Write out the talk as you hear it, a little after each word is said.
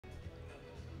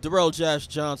Darrell Jazz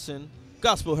Johnson,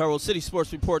 Gospel Herald,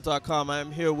 CitySportsReport.com. I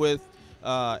am here with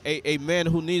a man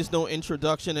who needs no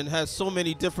introduction and has so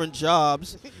many different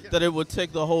jobs that it would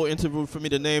take the whole interview for me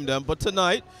to name them. But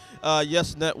tonight,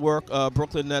 Yes Network,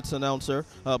 Brooklyn Nets announcer,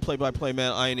 play-by-play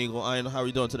man, Ian Eagle. Ian, how are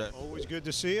you doing today? Always good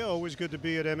to see you. Always good to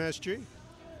be at MSG.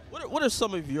 What are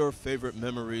some of your favorite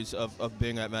memories of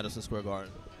being at Madison Square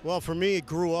Garden? Well, for me, I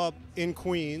grew up in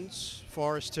Queens,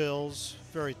 Forest Hills,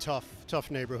 very tough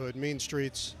neighborhood, mean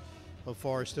streets of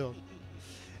Forest Hills.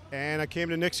 And I came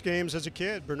to Knicks games as a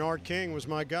kid. Bernard King was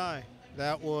my guy.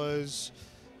 That was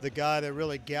the guy that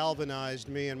really galvanized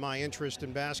me and my interest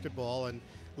in basketball, and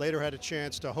later had a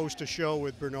chance to host a show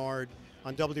with Bernard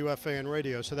on WFAN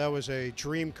radio. So that was a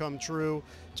dream come true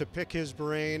to pick his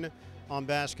brain on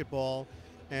basketball.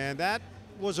 And that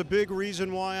was a big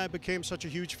reason why I became such a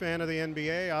huge fan of the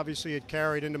NBA. Obviously, it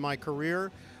carried into my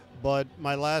career, but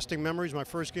my lasting memories, my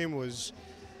first game was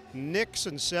Knicks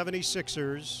and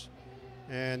 76ers,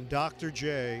 and Dr.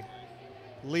 J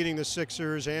leading the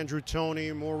Sixers, Andrew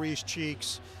Toney, Maurice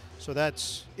Cheeks. So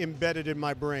that's embedded in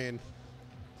my brain.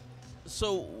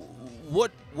 So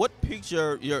what piqued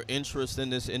your interest in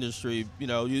this industry? You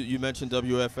know, you mentioned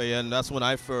WFAN. That's when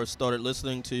I first started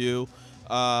listening to you.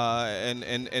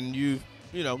 And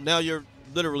you know, now you're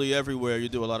literally everywhere. You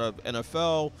do a lot of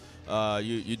NFL,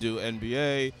 you do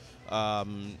NBA,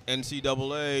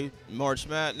 NCAA, March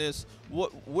Madness.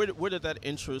 Where did that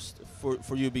interest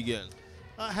for you begin?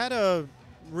 I had a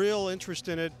real interest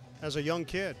in it as a young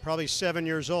kid, probably 7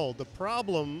 years old. The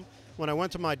problem, when I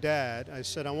went to my dad, I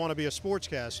said, I want to be a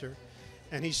sportscaster.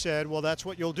 And he said, well, that's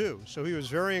what you'll do. So he was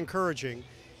very encouraging.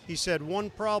 He said, one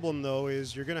problem, though,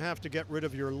 is you're going to have to get rid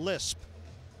of your lisp.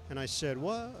 And I said,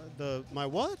 what? My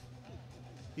what?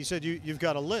 He said, you've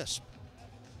got a lisp.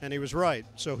 And he was right.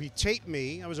 So he taped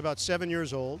me. I was about 7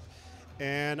 years old.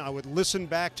 And I would listen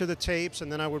back to the tapes,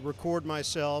 and then I would record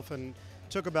myself. And it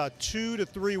took about 2 to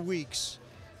 3 weeks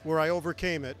where I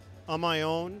overcame it on my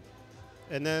own.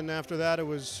 And then after that, it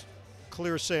was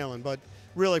clear sailing. But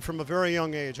really, from a very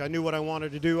young age, I knew what I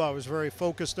wanted to do. I was very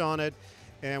focused on it,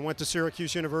 and went to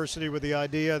Syracuse University with the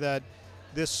idea that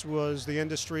this was the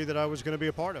industry that I was going to be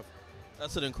a part of.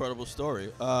 That's an incredible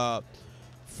story.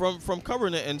 From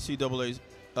covering the NCAA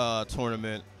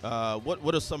tournament,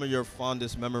 what are some of your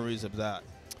fondest memories of that?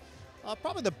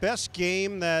 Probably the best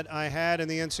game that I had in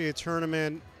the NCAA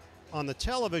tournament on the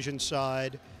television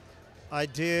side, I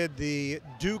did the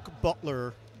Duke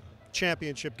Butler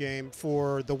championship game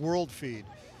for the World Feed.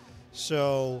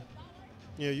 So,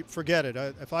 you know, you forget it.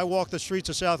 If I walk the streets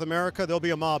of South America, there'll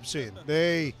be a mob scene.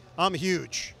 I'm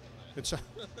huge.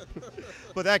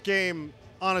 But that game,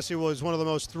 honestly, was one of the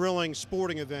most thrilling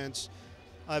sporting events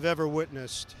I've ever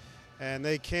witnessed. And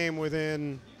they came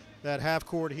within that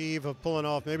half-court heave of pulling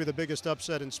off maybe the biggest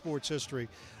upset in sports history.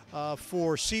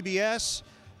 For CBS,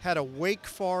 had a Wake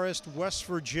Forest, West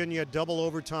Virginia double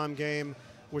overtime game,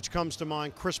 which comes to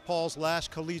mind. Chris Paul's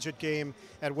last collegiate game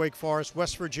at Wake Forest.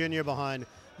 West Virginia behind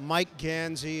Mike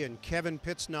Gansey and Kevin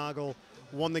Pittsnagel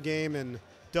won the game in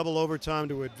double overtime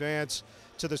to advance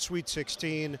to the Sweet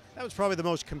 16. That was probably the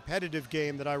most competitive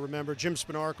game that I remember. Jim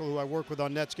Spinarkle, who I work with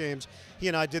on Nets games, he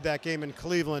and I did that game in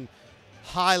Cleveland.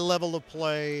 High level of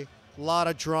play, a lot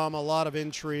of drama, a lot of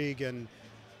intrigue, and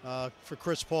for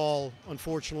Chris Paul,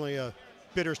 unfortunately, a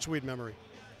bittersweet memory.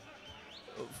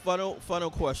 Final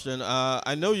question.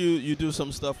 I know you do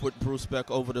some stuff with Bruce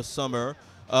Beck over the summer.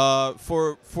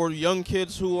 For young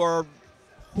kids who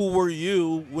were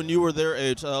you when you were their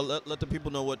age, let the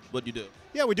people know what you do.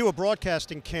 Yeah, we do a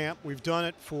broadcasting camp. We've done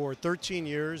it for 13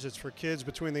 years. It's for kids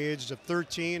between the ages of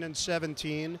 13 and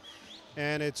 17,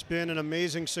 and it's been an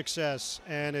amazing success.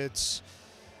 And it's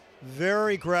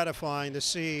very gratifying to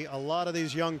see a lot of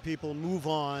these young people move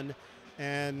on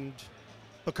and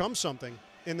become something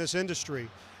in this industry.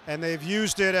 And they've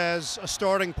used it as a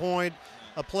starting point,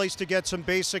 a place to get some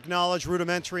basic knowledge,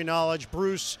 rudimentary knowledge.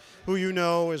 Bruce, who you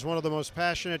know, is one of the most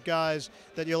passionate guys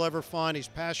that you'll ever find. He's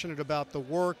passionate about the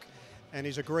work, and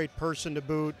he's a great person to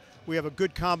boot. We have a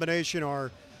good combination.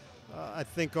 I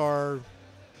think our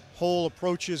whole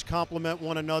approaches complement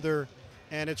one another,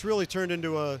 and it's really turned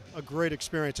into a great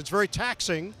experience. It's very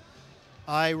taxing.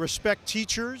 I respect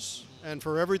teachers and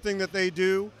for everything that they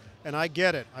do, and I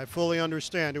get it. I fully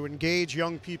understand. To engage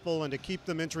young people and to keep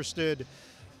them interested,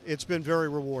 it's been very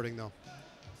rewarding, though.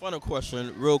 Final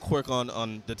question, real quick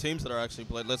on the teams that are actually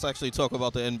played. Let's actually talk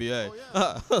about the NBA.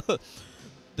 Oh, yeah.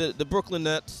 the Brooklyn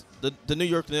Nets, the New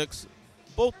York Knicks,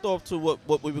 both off to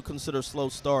what we would consider slow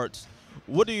starts.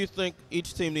 What do you think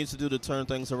each team needs to do to turn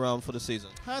things around for the season?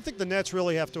 I think the Nets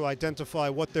really have to identify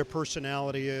what their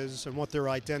personality is and what their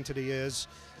identity is.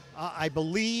 I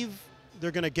believe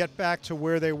they're going to get back to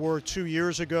where they were 2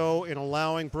 years ago in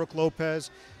allowing Brook Lopez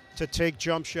to take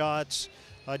jump shots,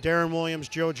 Darren Williams,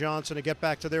 Joe Johnson to get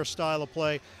back to their style of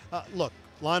play. Look,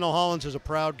 Lionel Hollins is a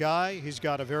proud guy. He's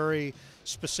got a very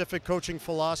specific coaching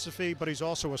philosophy, but he's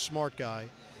also a smart guy.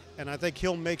 And I think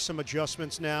he'll make some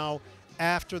adjustments now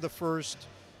after the first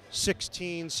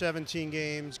 16, 17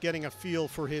 games, getting a feel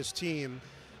for his team.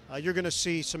 You're going to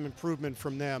see some improvement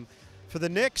from them. For the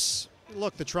Knicks,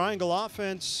 look, the triangle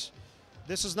offense,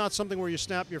 this is not something where you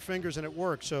snap your fingers and it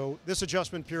works. So this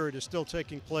adjustment period is still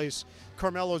taking place.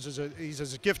 Carmelo's he's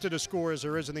as gifted a scorer as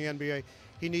there is in the NBA.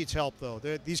 He needs help, though.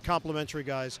 These complementary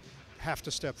guys have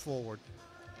to step forward.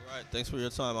 All right. Thanks for your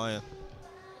time, Ian.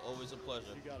 Always a pleasure.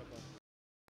 You got it, bud.